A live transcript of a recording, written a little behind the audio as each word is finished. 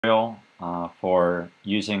For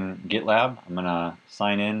using GitLab. I'm going to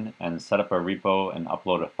sign in and set up a repo and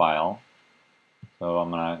upload a file. So I'm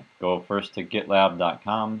going to go first to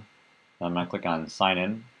gitlab.com, and I'm going to click on sign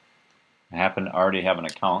in. I happen to already have an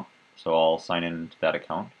account, so I'll sign in to that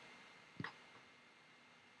account.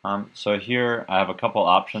 So here I have a couple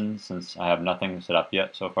options since I have nothing set up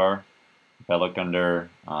yet so far. If I look under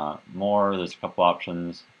more, there's a couple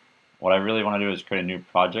options. What I really want to do is create a new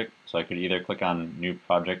project, so I could either click on new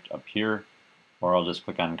project up here, or I'll just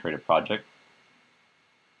click on create a project.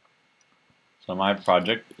 So my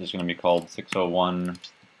project is going to be called 601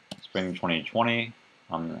 Spring 2020,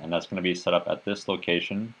 and that's going to be set up at this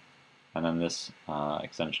location, and then this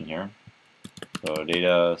extension here. So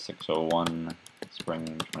data 601 Spring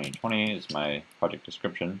 2020 is my project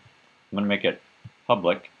description. I'm going to make it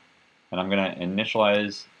public, and I'm going to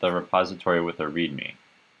initialize the repository with a README.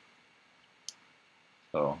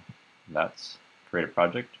 So that's create a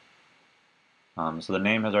project. So the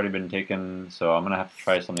name has already been taken, so I'm going to have to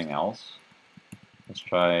try something else. Let's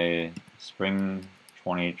try Spring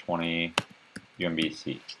 2020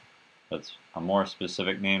 UMBC. That's a more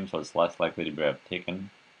specific name, so it's less likely to be taken.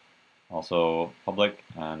 Also public,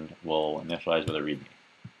 and we'll initialize with a README.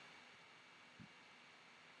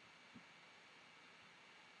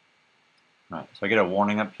 Alright, so I get a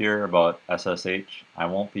warning up here about SSH. I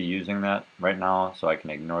won't be using that right now, so I can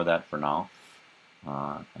ignore that for now.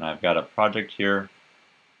 And I've got a project here,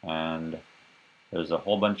 and there's a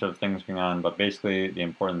whole bunch of things going on, but basically the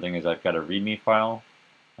important thing is I've got a README file,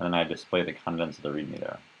 and then I display the contents of the README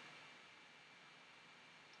there.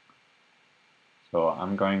 So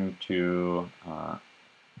I'm going to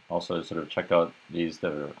also sort of check out these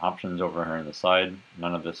options over here on the side.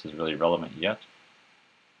 None of this is really relevant yet.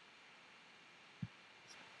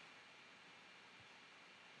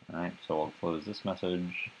 Alright, so we'll close this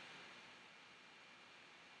message.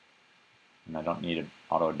 And I don't need an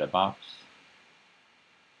auto DevOps.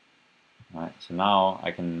 Alright, so now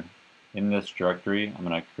I can, in this directory, I'm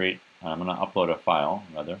going to upload a file,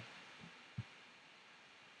 rather.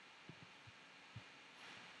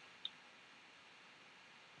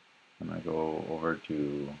 I'm going to go over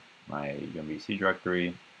to my UMBC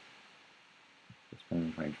directory,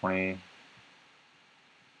 Spring 2020,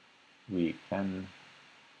 week 10,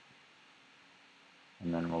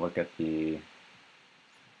 and then we'll look at the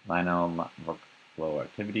Lino workflow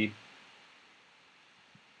activity.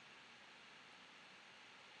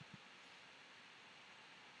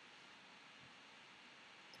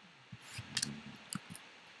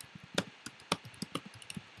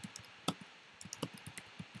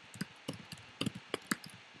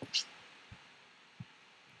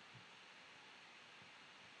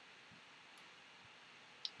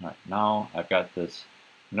 Right, now I've got this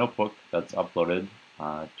notebook that's uploaded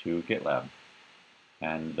to GitLab,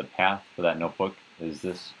 and the path for that notebook is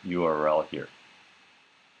this URL here.